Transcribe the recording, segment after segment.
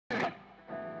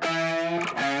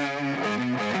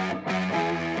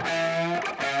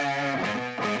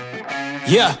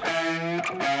Yeah.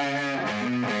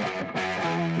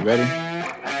 You ready?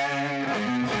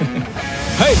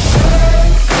 Hey.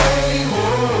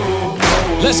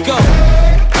 Let's go.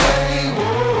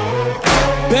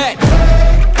 Back.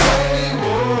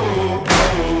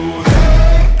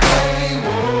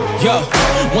 Yo,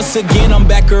 once again I'm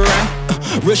back around.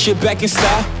 Real shit back in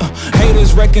style.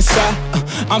 Haters reconcile.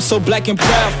 I'm so black and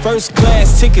proud. First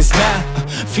class tickets now.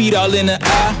 Feet all in the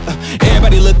eye.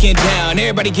 Everybody looking down.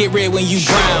 Everybody get red when you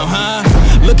brown, huh?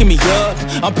 Look at me up.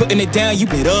 I'm putting it down, you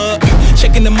bit up.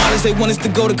 Checking the models, they want us to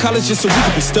go to college just so we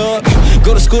can be stuck.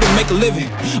 Go to school to make a living,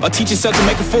 or teach yourself to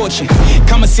make a fortune.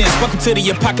 Common sense, welcome to the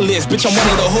apocalypse. Bitch, I'm one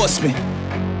of the horsemen.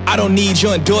 I don't need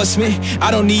your endorsement,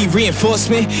 I don't need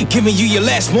reinforcement. Giving you your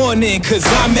last warning, cause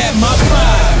I'm at my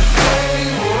prime.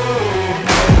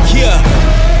 Yeah.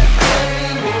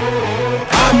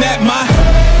 I'm at my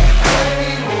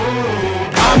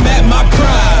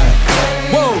prime.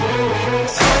 Whoa.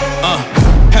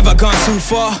 Have I gone too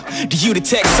far? Do you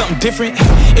detect something different?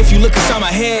 If you look inside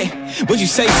my head, would you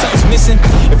say something's missing?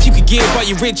 If you could give all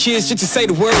your riches just to say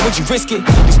the word, would you risk it?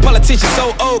 These politicians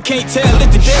so old, can't tell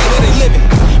if the dead where they living.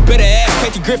 Better ask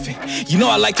Kathy Griffin, you know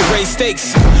I like to raise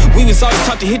stakes. We was always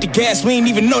taught to hit the gas, we ain't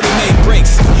even know they made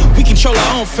brakes. We control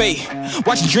our own fate,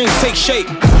 watching dreams take shape.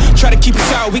 Try to keep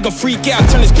us out, we gon' freak out,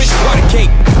 turn this bitch to water cake.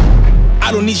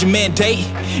 I don't need your mandate,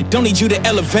 don't need you to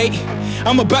elevate.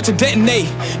 I'm about to detonate,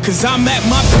 cause I'm at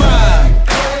my prime.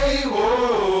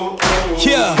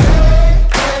 Yeah.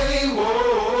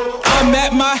 I'm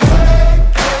at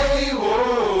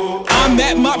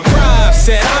my prime.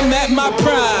 Said I'm at my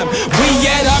prime. We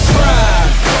at our prime.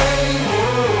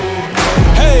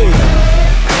 Hey,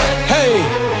 hey,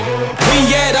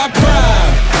 we at our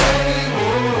prime.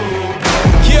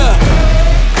 Yeah.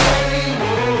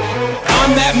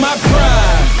 I'm at my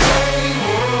prime.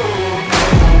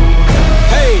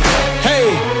 Hey, hey,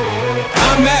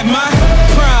 I'm at my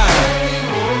prime.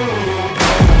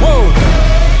 Whoa.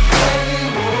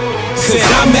 Said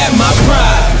I'm at my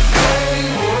prime.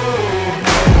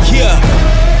 Yeah.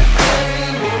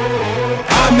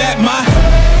 I'm at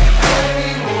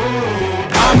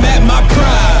my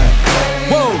prime.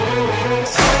 Whoa.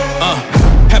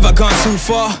 Have I gone too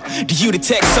far? Do you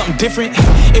detect something different?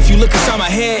 If you look inside my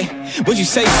head, would you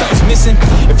say something's missing?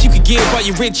 If you could give all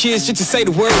your riches just to say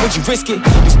the word, would you risk it?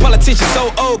 These politicians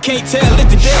so old, can't tell if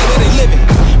the dead where they living.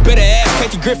 Better ask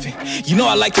Kathy Griffin, you know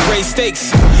I like to raise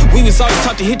stakes. We was always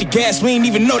taught to hit the gas, we ain't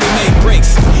even know they made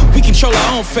brakes. We control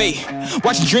our own fate,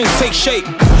 watching dreams take shape.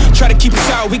 Try to keep us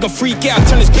out, we gon' freak out,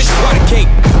 turn this bitch to water cake.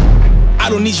 I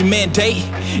don't need your mandate,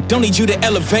 don't need you to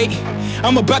elevate.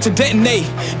 I'm about to detonate,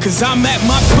 cause I'm at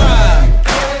my prime.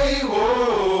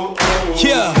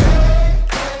 Yeah.